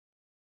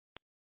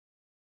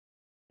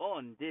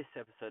On this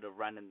episode of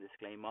Random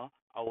Disclaimer,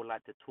 I would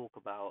like to talk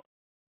about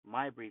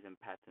my breathing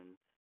patterns,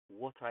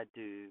 what I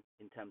do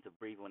in terms of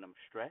breathing when I'm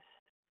stressed,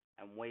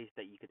 and ways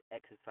that you could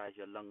exercise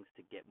your lungs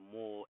to get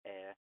more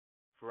air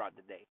throughout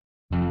the day.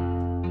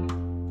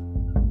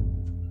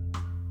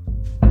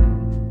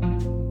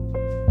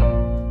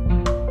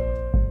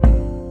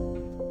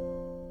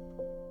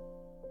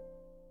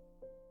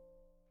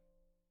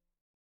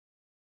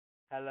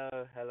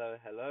 Hello, hello,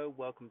 hello.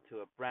 Welcome to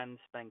a brand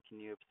spanking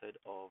new episode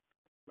of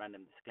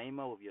Random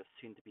Disclaimer with your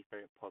soon to be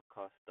favorite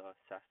podcaster,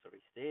 Sasori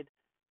Sid.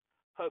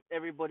 Hope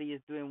everybody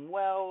is doing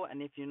well,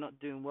 and if you're not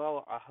doing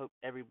well, I hope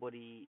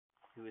everybody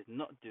who is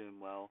not doing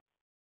well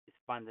is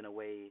finding a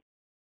way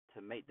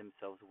to make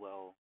themselves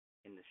well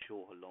in the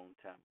short or long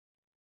term.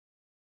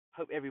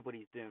 Hope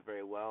everybody's doing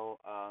very well.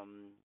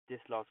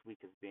 This last week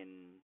has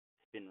been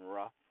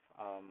rough.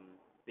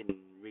 Been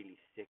really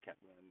sick at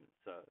the moment,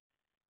 so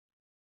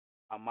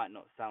I might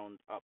not sound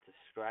up to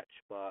scratch,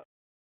 but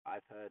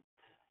I've heard,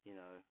 you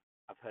know,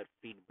 I've heard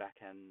feedback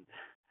and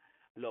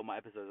a lot of my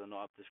episodes are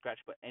not up to scratch.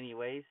 But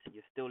anyways,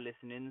 you're still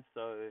listening,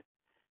 so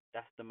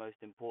that's the most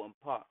important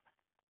part.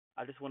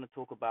 I just want to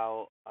talk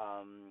about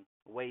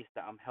ways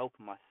that I'm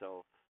helping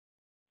myself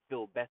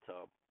feel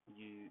better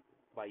you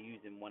by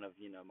using one of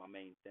my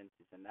main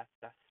senses, and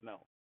that's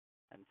smell.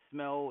 And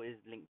smell is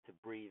linked to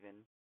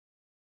breathing,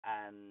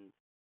 and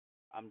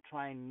I'm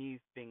trying new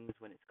things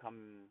when it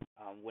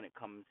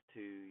comes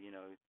to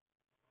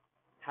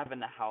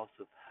having a house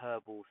with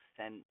herbal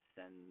scents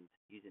and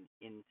using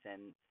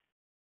incense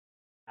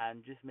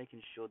and just making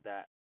sure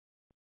that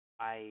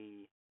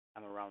I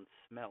am around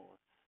smells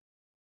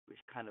which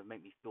kind of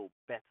make me feel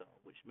better,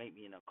 which make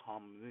me in a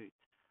calm mood.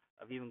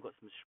 I've even got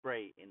some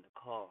spray in the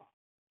car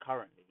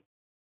currently,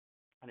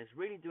 and it's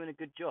really doing a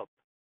good job.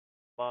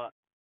 But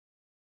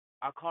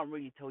I can't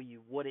really tell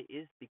you what it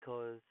is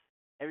because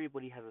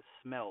everybody has a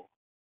smell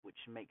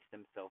which makes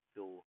themselves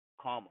feel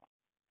calmer.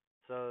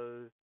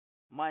 So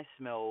my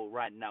smell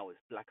right now is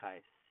black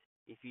ice.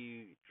 If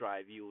you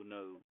drive, you'll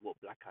know what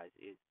black ice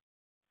is.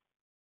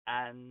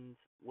 And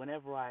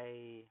whenever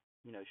I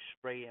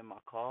spray in my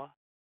car,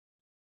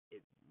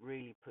 it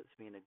really puts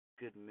me in a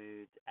good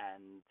mood.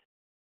 And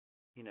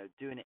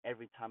doing it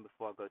every time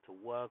before I go to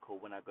work or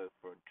when I go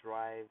for a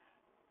drive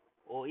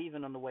or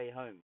even on the way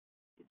home,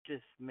 it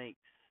just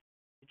makes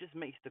it just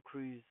makes the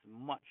cruise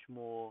much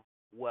more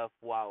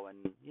worthwhile,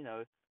 and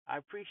I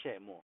appreciate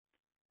it more.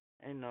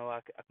 And I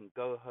can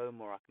go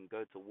home or I can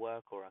go to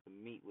work or I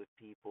can meet with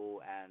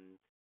people, and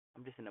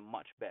I'm just in a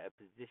much better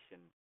position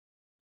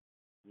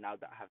now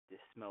that I have this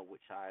smell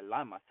which I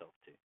align myself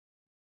to.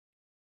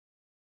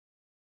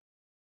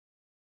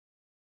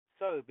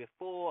 So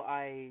before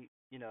I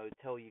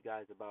tell you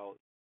guys about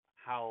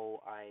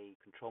how I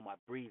control my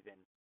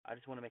breathing, I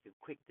just want to make a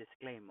quick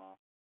disclaimer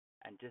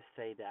and just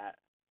say that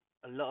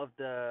a lot of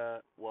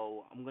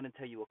I'm going to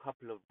tell you a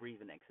couple of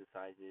breathing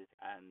exercises,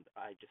 and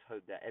I just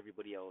hope that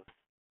everybody else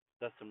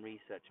does some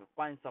research and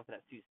find something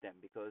that suits them,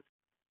 because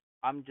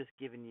I'm just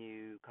giving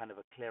you kind of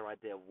a clear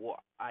idea of what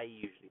I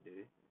usually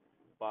do.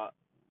 But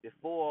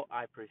before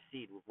I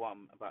proceed with what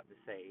I'm about to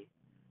say,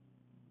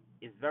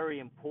 it's very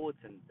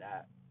important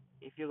that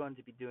if you're going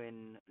to be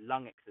doing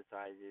lung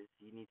exercises,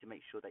 you need to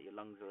make sure that your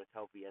lungs are as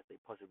healthy as they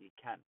possibly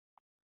can.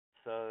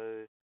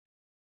 So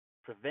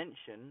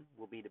prevention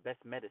will be the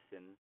best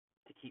medicine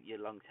to keep your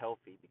lungs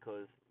healthy,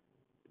 because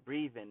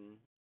breathing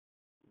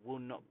will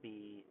not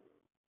be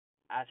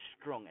as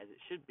strong as it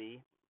should be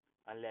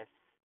unless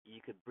you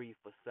could breathe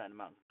for certain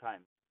amounts of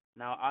time.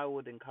 Now, I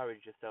would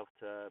encourage yourself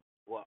to,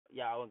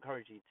 I would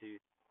encourage you to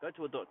go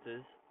to a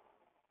doctor's.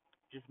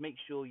 Just make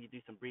sure you do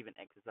some breathing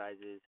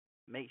exercises.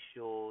 Make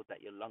sure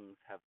that your lungs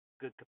have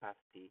good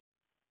capacity.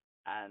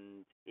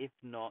 And if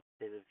not,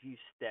 there's a few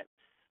steps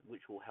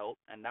which will help,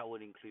 and that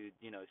would include,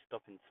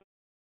 stopping.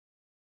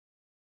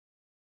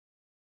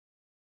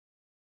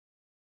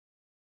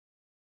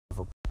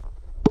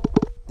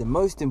 The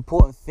most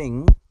important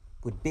thing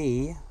would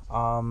be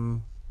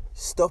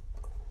stop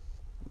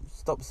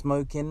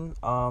smoking,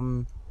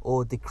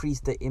 or decrease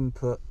the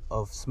input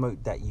of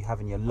smoke that you have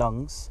in your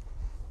lungs,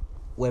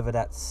 whether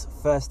that's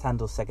first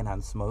hand or second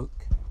hand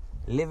smoke.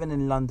 Living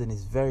in London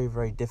is very,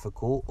 very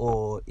difficult,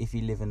 or if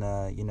you live in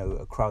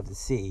a crowded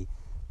city,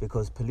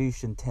 because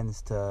pollution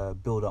tends to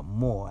build up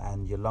more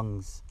and your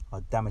lungs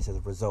are damaged as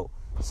a result.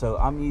 So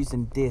I'm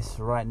using this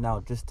right now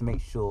just to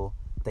make sure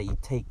that you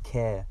take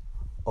care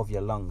of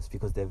your lungs,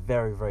 because they're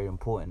very, very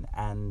important.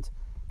 And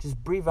just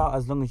breathe out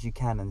as long as you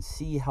can and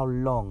see how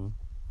long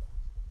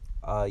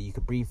you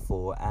could breathe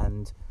for,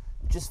 and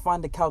just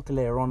find a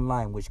calculator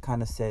online which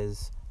kind of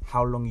says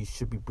how long you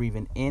should be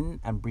breathing in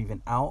and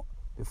breathing out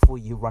before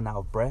you run out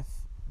of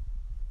breath,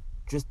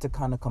 just to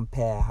kind of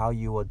compare how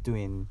you are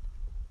doing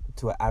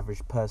to an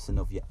average person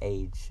of your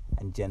age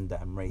and gender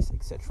and race,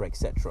 etc.,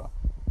 etc.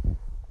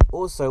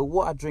 Also,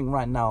 what I drink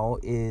right now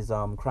is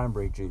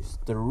cranberry juice.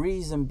 The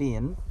reason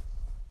being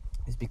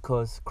is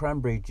because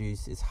cranberry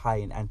juice is high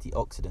in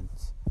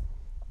antioxidants.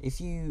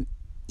 If you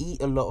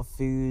eat a lot of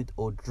food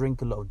or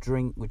drink a lot of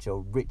drink which are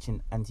rich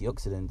in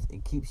antioxidants,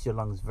 it keeps your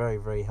lungs very,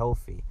 very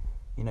healthy.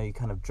 You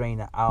kind of drain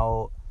it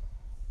out,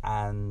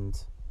 and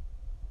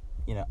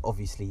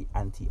obviously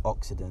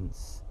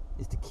antioxidants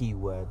is the key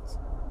word.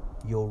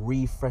 You're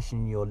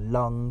refreshing your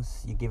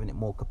lungs, you're giving it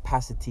more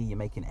capacity, you're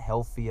making it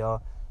healthier.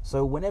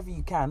 So whenever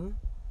you can,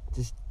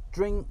 just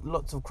drink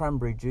lots of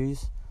cranberry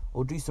juice,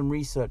 or do some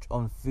research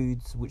on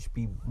foods which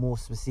be more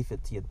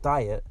specific to your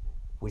diet,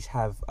 which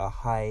have a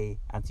high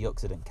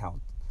antioxidant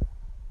count.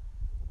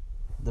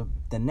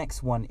 The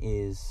next one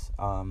is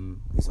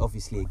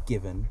obviously a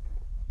given.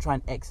 Try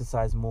and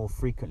exercise more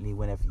frequently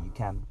whenever you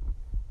can.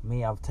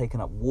 Me, I've taken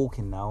up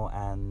walking now,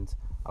 and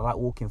I like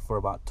walking for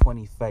about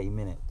 20-30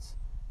 minutes.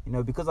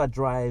 Because I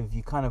drive,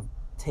 you kind of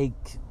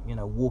take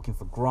walking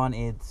for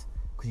granted,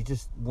 because you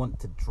just want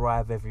to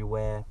drive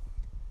everywhere.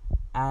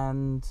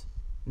 And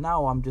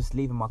now I'm just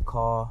leaving my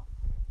car,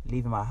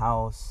 leaving my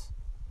house,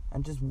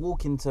 and just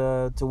walking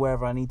to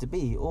wherever I need to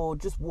be, or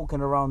just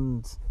walking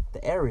around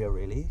the area,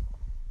 really.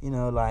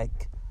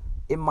 Like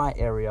in my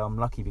area, I'm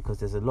lucky because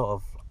there's a lot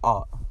of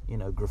art,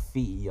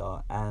 graffiti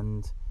art,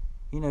 and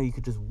you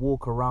could just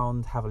walk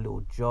around, have a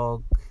little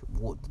jog,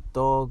 walk the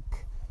dog,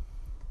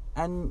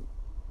 and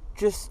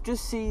just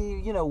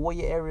see what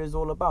your area is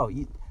all about.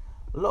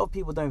 A lot of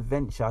people don't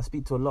venture. I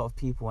speak to a lot of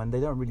people, and they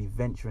don't really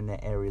venture in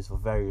their areas for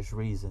various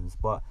reasons.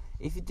 But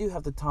if you do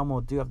have the time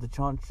or do have the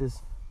chance,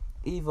 just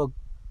either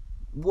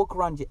walk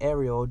around your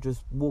area, or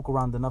just walk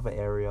around another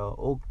area,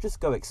 or just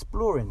go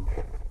exploring.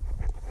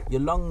 Your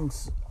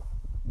lungs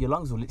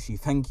will literally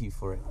thank you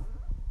for it.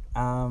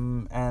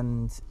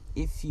 And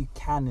if you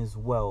can as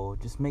well,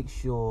 just make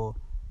sure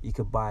you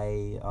could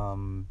buy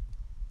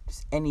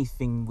just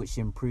anything which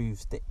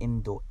improves the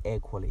indoor air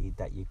quality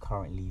that you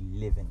currently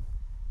live in.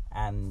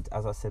 And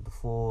as I said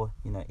before,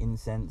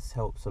 incense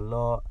helps a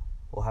lot,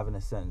 or having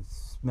a certain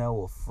smell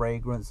or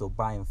fragrance, or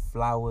buying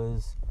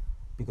flowers,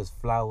 because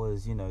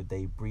flowers,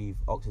 they breathe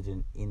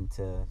oxygen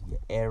into your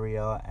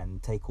area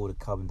and take all the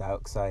carbon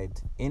dioxide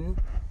in,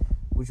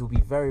 which will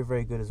be very,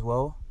 very good as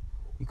well.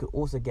 You could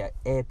also get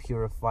an air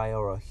purifier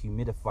or a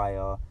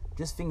humidifier,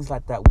 just things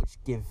like that which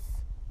give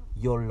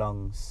your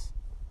lungs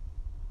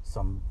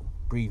some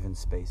breathing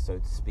space, so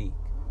to speak.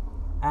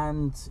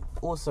 And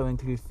also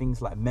include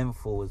things like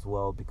menthol as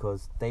well,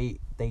 because they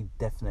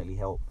definitely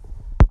help.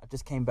 I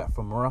just came back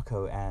from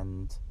Morocco,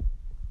 and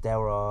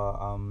there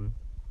are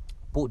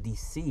bought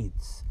these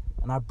seeds,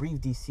 and I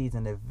breathe these seeds,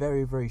 and they're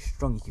very, very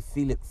strong. You can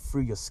feel it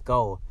through your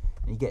skull,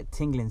 and you get a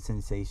tingling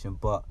sensation.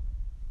 But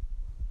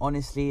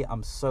honestly,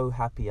 I'm so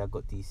happy I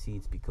got these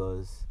seeds,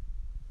 because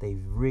they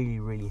really,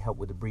 really help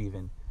with the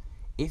breathing.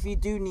 If you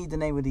do need the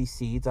name of these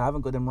seeds, I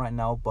haven't got them right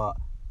now, but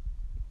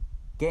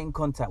get in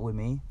contact with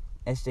me,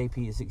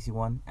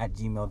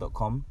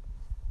 sjpeter61@gmail.com.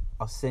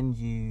 I'll send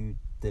you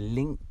the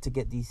link to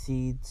get these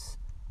seeds.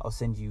 I'll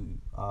send you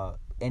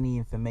any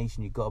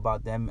information you got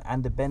about them,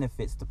 and the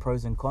benefits, the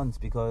pros and cons,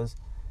 because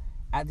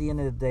at the end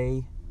of the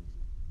day,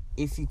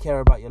 if you care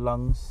about your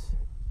lungs,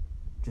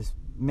 just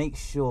make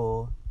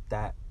sure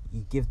that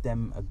you give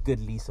them a good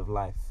lease of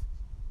life.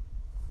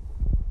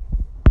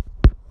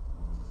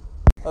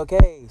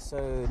 Okay,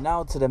 so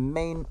now to the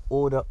main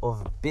order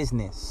of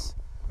business.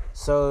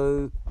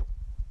 So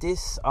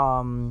this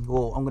I'm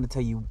going to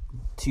tell you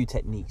 2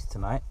 techniques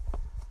tonight.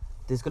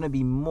 There's going to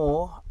be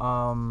more.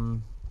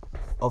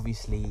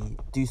 Obviously,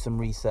 do some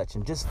research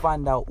and just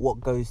find out what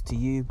goes to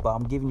you, but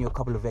I'm giving you a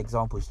couple of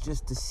examples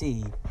just to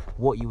see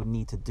what you would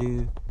need to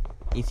do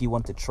if you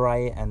want to try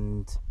it,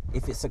 and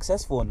if it's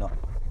successful or not.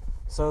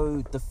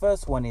 So the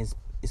first one is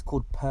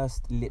called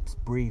pursed lips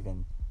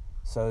breathing.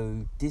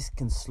 So this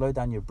can slow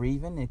down your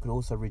breathing. It could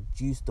also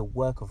reduce the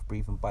work of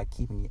breathing by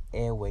keeping your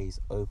airways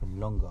open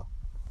longer,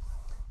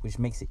 which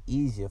makes it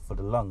easier for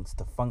the lungs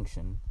to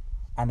function,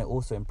 and it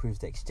also improves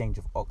the exchange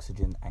of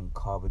oxygen and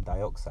carbon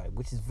dioxide,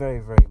 which is very,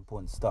 very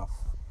important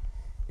stuff.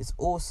 It's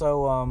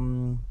also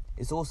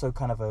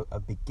kind of a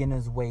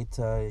beginner's way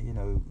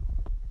to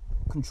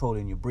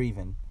controlling your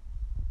breathing,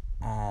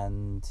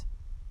 and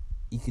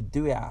you could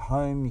do it at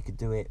home, you could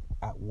do it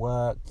at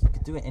work, you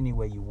could do it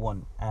anywhere you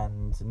want,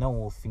 and no one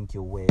will think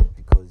you're weird,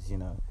 because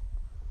a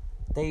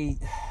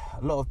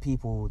lot of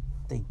people,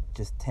 they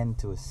just tend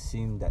to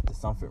assume that there's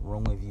something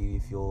wrong with you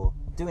if you're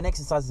doing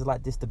exercises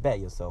like this to better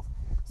yourself.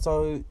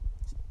 So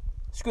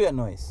screw that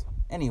noise.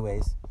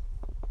 Anyways,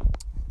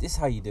 this is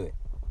how you do it.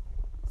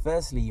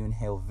 Firstly, you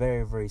inhale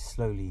very, very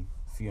slowly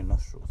through your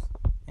nostrils,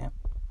 and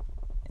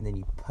then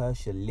you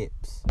purse your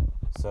lips.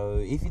 So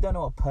if you don't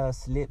know what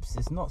pursed lips,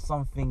 it's not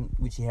something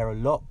which you hear a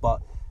lot,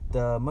 but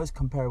the most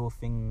comparable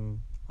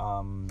thing,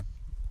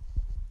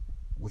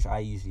 which I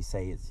usually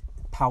say, is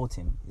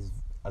pouting. Is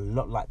a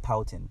lot like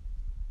pouting.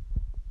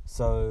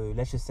 So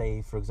let's just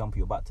say, for example,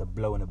 you're about to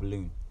blow in a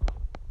balloon.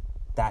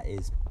 That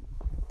is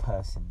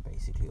pursing,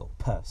 basically, or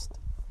pursed.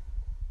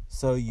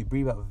 So you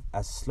breathe out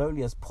as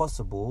slowly as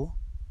possible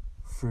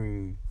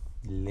through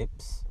your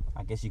lips.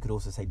 I guess you could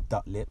also say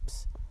duck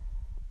lips.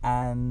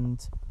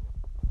 And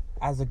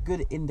as a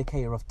good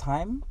indicator of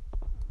time,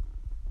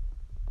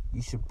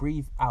 you should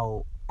breathe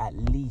out at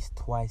least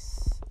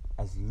twice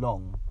as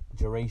long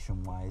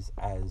duration wise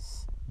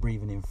as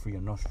breathing in through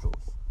your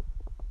nostrils.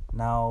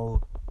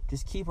 Now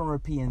just keep on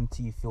repeating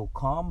until you feel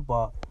calm,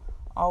 but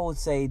I would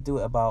say do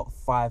it about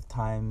 5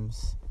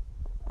 times,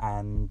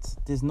 and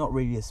there's not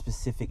really a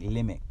specific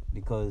limit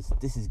because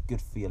this is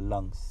good for your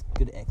lungs,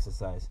 good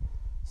exercise.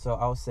 So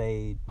I'll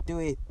say do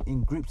it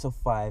in groups of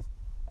 5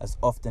 as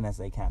often as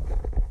they can.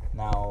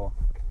 Now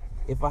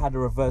if I had a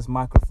reverse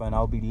microphone,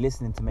 I'll be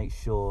listening to make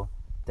sure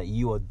that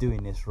you are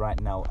doing this right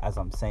now as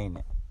I'm saying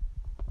it.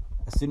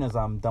 As soon as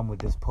I'm done with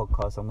this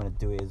podcast, I'm going to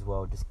do it as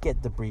well. Just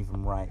get the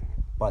breathing right.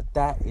 But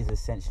that is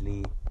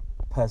essentially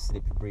pursed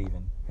lips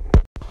breathing.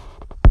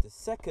 The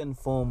second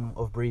form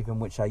of breathing,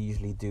 which I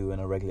usually do on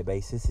a regular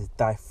basis, is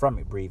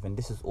diaphragmatic breathing.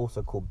 This is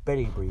also called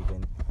belly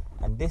breathing.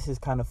 And this is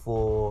kind of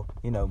for,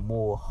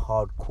 more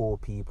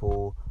hardcore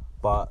people.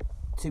 But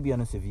to be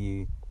honest with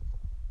you,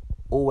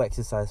 all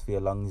exercise for your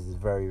lungs is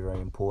very,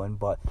 very important.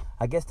 But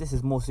I guess this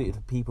is more suited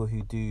for people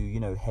who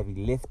do, heavy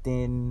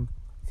lifting,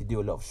 if you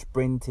do a lot of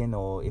sprinting,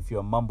 or if you're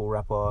a mumble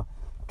rapper,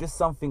 just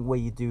something where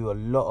you do a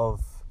lot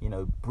of,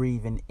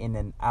 breathing in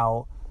and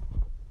out,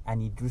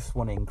 and you just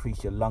want to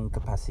increase your lung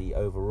capacity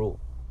overall.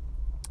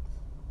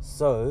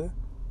 So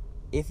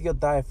if your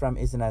diaphragm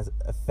isn't as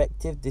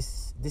effective,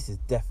 this is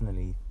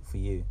definitely for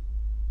you.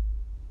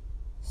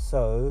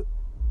 So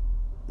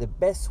the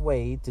best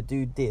way to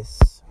do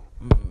this,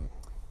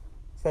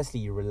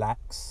 firstly, you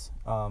relax.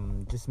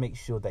 Just make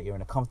sure that you're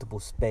in a comfortable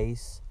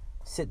space.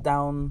 Sit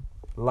down,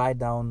 lie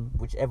down,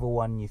 whichever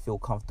one you feel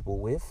comfortable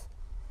with.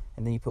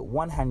 And then you put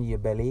one hand in your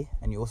belly,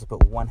 and you also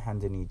put one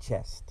hand in your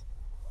chest.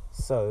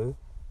 So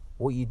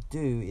what you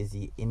do is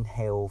you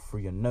inhale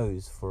through your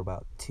nose for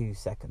about 2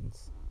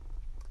 seconds.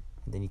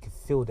 And then you can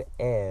feel the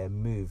air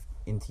move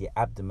into your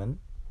abdomen.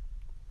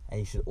 And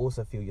you should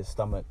also feel your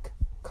stomach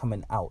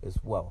coming out as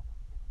well.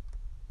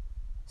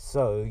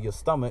 So your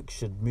stomach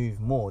should move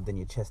more than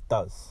your chest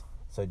does.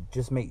 So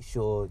just make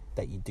sure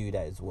that you do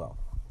that as well.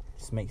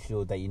 Just make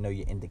sure that you know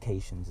your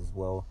indications as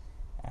well,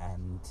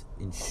 and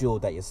ensure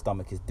that your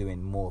stomach is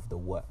doing more of the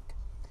work.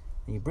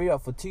 And you breathe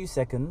out for 2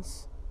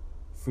 seconds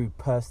through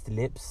pursed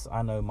lips,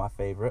 I know my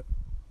favorite,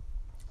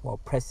 while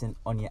pressing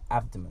on your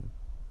abdomen.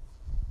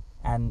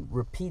 And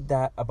repeat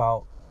that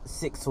about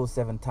 6 or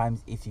 7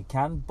 times if you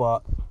can,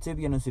 but to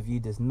be honest with you,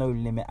 there's no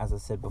limit. As I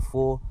said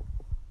before,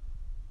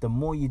 the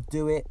more you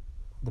do it,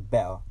 the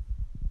better.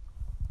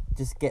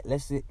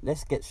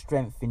 Let's get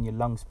strength in your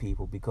lungs,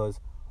 people, because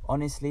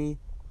honestly,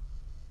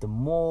 the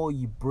more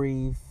you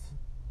breathe,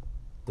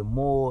 the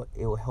more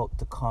it will help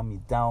to calm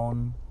you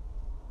down,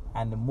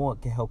 and the more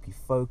it can help you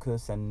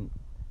focus. And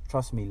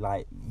trust me,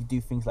 like, you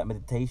do things like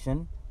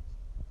meditation,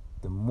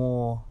 the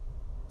more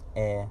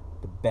air,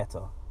 the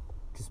better.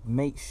 Just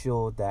make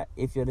sure that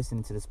if you're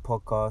listening to this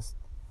podcast,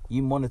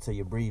 you monitor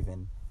your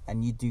breathing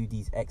and you do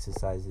these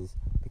exercises,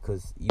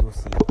 because you will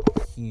see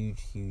a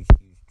huge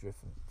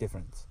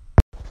difference.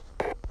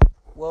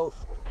 Well,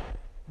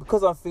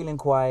 because I'm feeling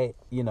quite,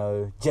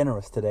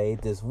 generous today,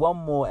 there's one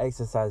more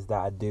exercise that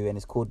I do, and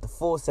it's called the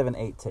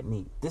 4-7-8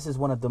 technique. This is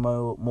one of the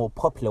more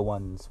popular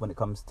ones when it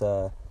comes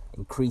to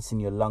increasing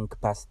your lung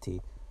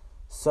capacity.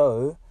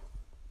 So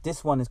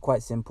this one is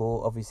quite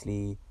simple.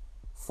 Obviously,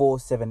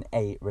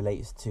 4-7-8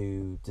 relates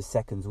to the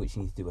seconds which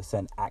you need to do a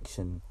certain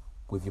action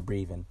with your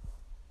breathing,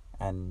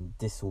 and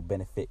this will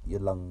benefit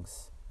your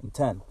lungs in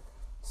turn.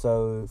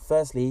 So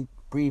firstly,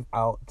 breathe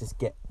out, just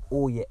get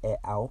all your air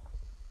out.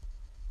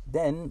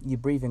 Then you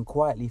breathe in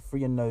quietly through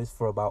your nose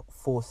for about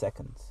 4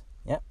 seconds.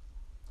 Yep.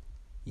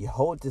 You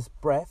hold this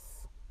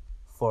breath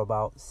for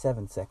about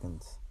 7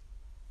 seconds.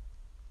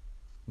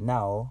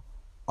 Now,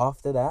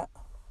 after that,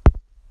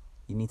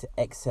 you need to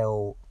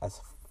exhale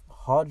as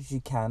hard as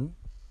you can,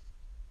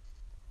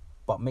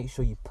 but make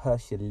sure you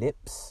purse your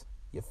lips,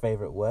 your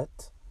favorite word,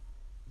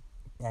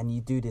 and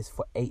you do this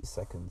for 8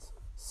 seconds.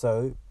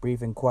 So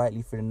breathe in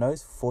quietly through the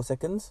nose for 4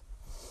 seconds,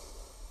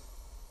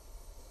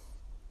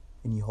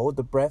 and you hold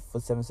the breath for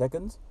 7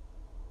 seconds,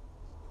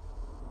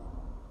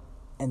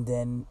 and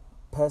then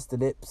purse the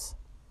lips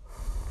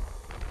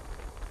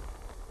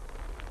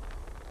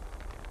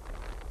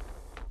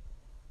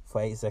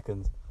for 8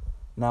 seconds.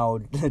 Now,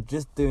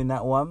 just doing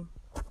that one,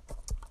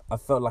 I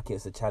felt like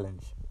it's a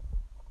challenge,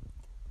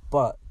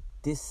 but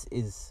this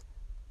is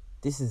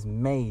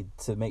made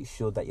to make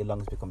sure that your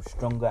lungs become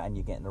stronger and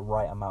you're getting the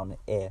right amount of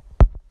air.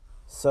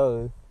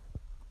 So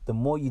the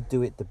more you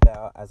do it, the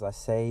better, as I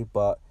say,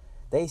 but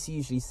they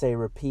usually say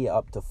repeat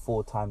up to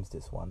 4 times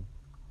this one.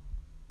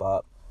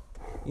 But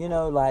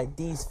like,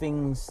 these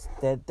things,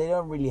 they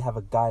don't really have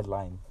a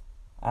guideline.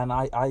 And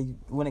I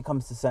when it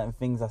comes to certain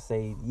things, I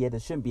say, yeah, there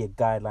shouldn't be a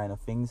guideline of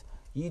things.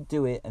 You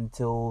do it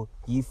until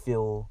you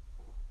feel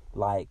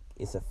like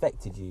it's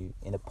affected you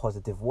in a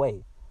positive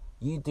way.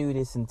 You do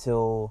this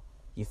until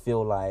you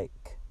feel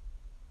like,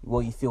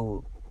 you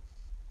feel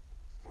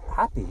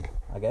happy,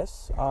 I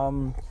guess.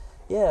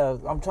 Yeah,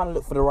 I'm trying to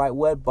look for the right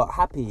word, but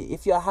happy.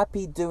 If you're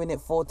happy doing it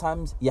 4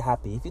 times, you're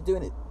happy.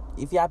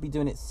 If you're happy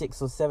doing it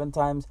 6 or 7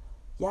 times,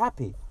 you're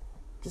happy.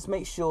 Just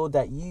make sure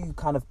that you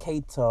kind of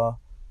cater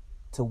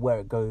to where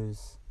it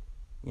goes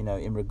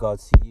in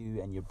regards to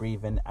you and your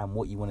breathing and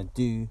what you want to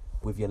do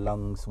with your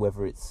lungs,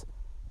 whether it's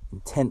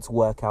intense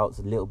workouts,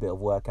 a little bit of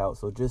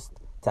workouts, or just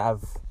to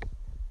have,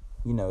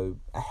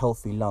 a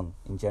healthy lung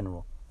in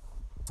general.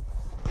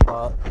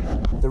 But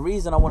the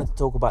reason I wanted to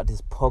talk about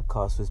this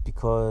podcast was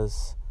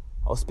because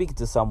I was speaking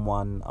to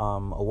someone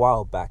a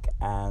while back,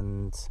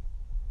 and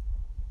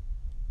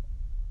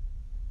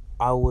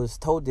I was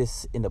told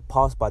this in the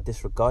past, but I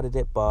disregarded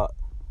it. But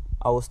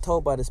I was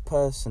told by this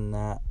person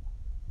that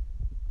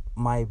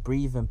my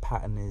breathing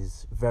pattern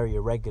is very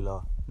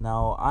irregular.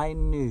 Now, I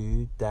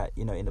knew that,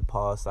 in the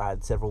past, I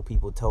had several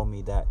people tell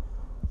me that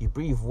you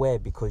breathe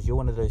weird because you're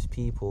one of those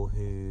people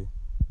who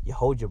you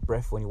hold your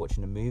breath when you're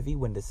watching a movie,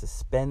 when there's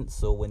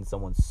suspense, or when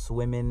someone's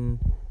swimming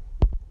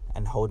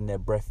and holding their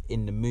breath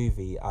in the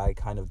movie. I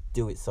kind of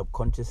do it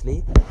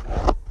subconsciously.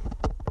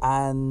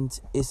 And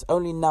it's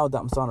only now that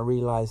I'm starting to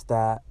realize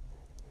that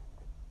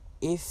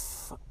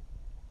if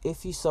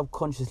you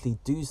subconsciously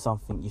do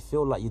something, you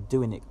feel like you're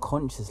doing it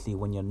consciously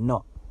when you're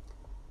not.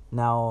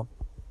 Now,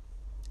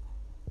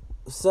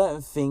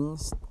 certain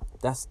things,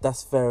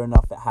 that's fair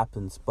enough, it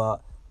happens,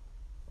 but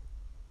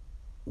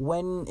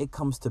when it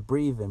comes to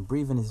breathing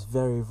is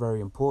very,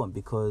 very important,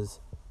 because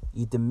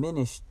you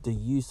diminish the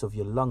use of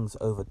your lungs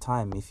over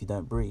time if you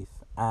don't breathe,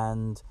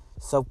 and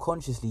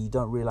subconsciously you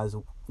don't realize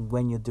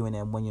when you're doing it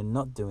and when you're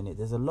not doing it.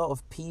 There's a lot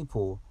of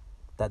people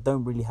that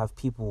don't really have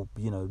people,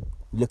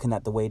 looking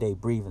at the way they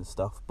breathe and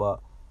stuff, but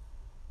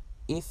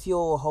if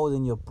you're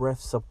holding your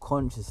breath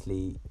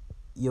subconsciously,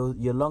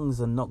 your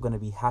lungs are not going to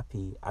be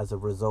happy as a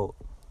result.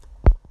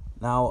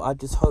 Now, I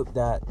just hope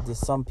that there's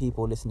some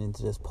people listening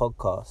to this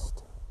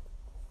podcast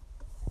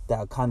that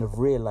are kind of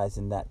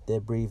realizing that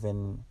their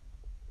breathing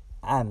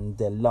and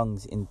their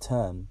lungs in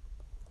turn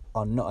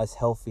are not as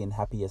healthy and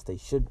happy as they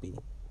should be.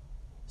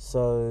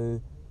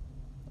 So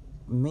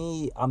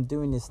I'm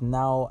doing this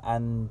now,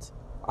 and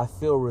I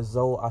feel a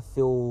result. I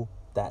feel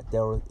that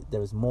there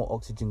is more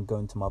oxygen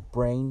going to my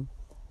brain,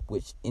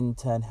 which in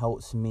turn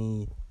helps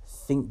me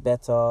think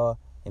better.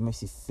 It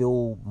makes you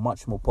feel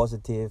much more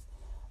positive.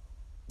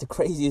 The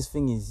craziest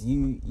thing is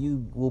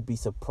you will be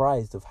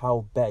surprised of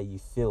how better you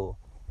feel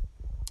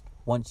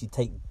once you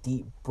take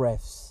deep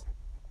breaths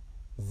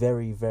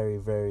very, very,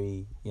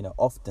 very,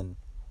 often.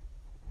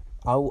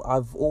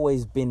 I've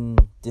always been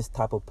this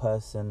type of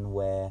person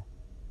where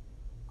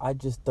I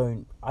just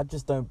don't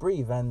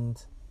breathe,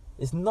 and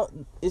it's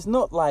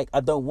not like I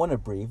don't want to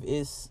breathe.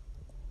 It's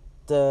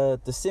the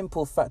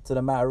simple fact of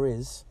the matter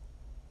is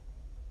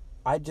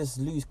I just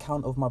lose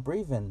count of my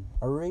breathing.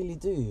 I really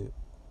do.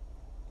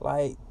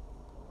 Like,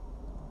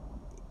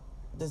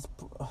 there's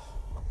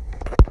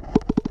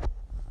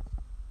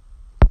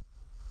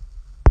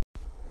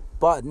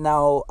but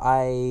now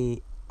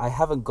I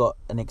haven't got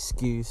an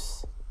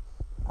excuse.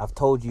 I've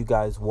told you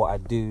guys what I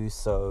do,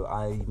 so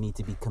I need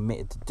to be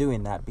committed to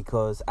doing that,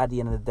 because at the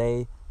end of the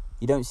day,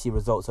 you don't see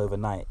results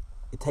overnight.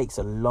 It takes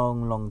a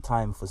long, long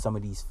time for some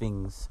of these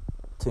things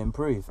to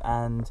improve,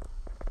 and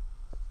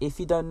if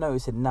you don't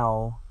notice it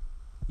now,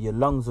 your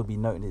lungs will be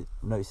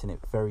noticing it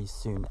very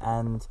soon.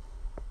 And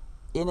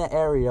in an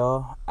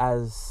area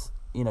as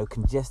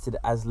congested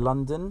as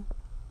London,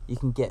 you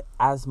can get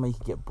asthma, you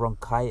can get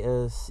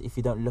bronchitis if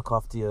you don't look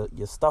after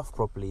your stuff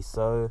properly.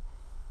 So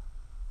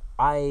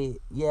I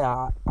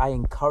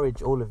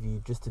encourage all of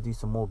you just to do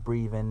some more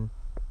breathing,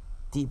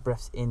 deep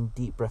breaths in,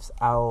 deep breaths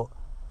out.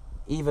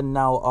 Even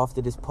now,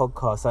 after this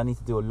podcast, I need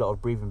to do a lot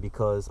of breathing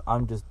because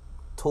I'm just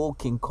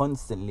talking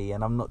constantly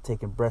and I'm not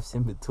taking breaths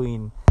in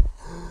between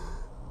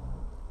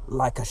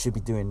like I should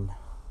be doing,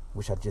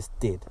 which I just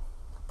did.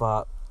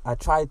 But I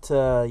tried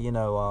to,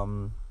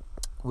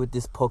 with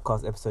this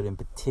podcast episode in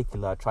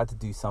particular, I tried to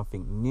do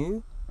something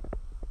new.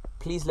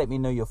 Please let me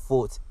know your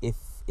thoughts if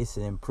it's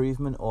an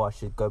improvement or I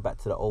should go back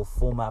to the old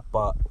format.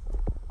 But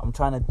I'm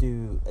trying to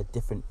do a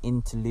different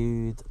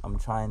interlude. I'm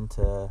trying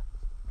to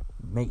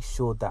make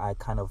sure that I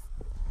kind of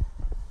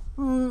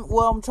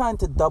I'm trying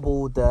to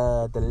double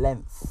the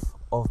length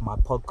of my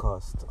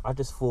podcast. I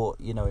just thought,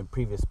 in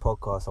previous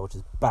podcasts I was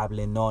just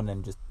babbling on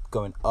and just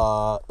going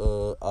but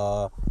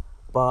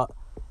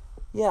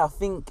yeah, I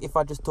think if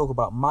I just talk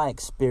about my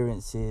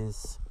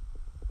experiences,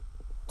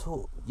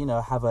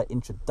 have an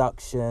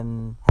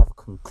introduction, have a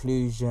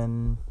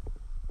conclusion,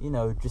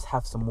 just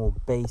have some more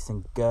bass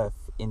and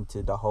girth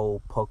into the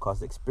whole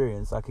podcast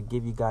experience, I could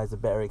give you guys a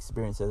better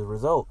experience as a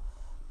result.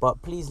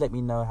 But please let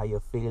me know how you're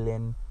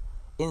feeling.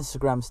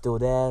 Instagram's still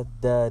there.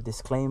 The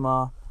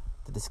disclaimer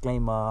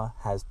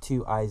has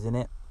 2 eyes in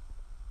it.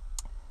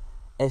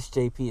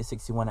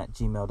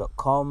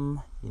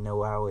 sjp61@gmail.com. You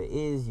know how it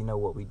is, you know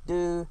what we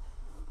do.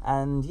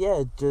 And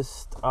yeah,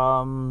 just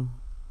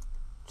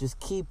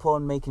keep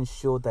on making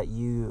sure that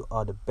you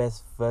are the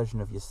best version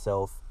of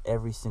yourself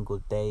every single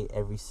day,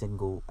 every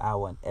single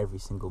hour, and every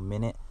single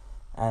minute.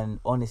 And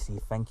honestly,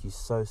 thank you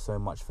so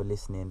much for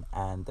listening.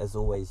 And as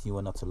always, you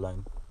are not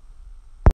alone.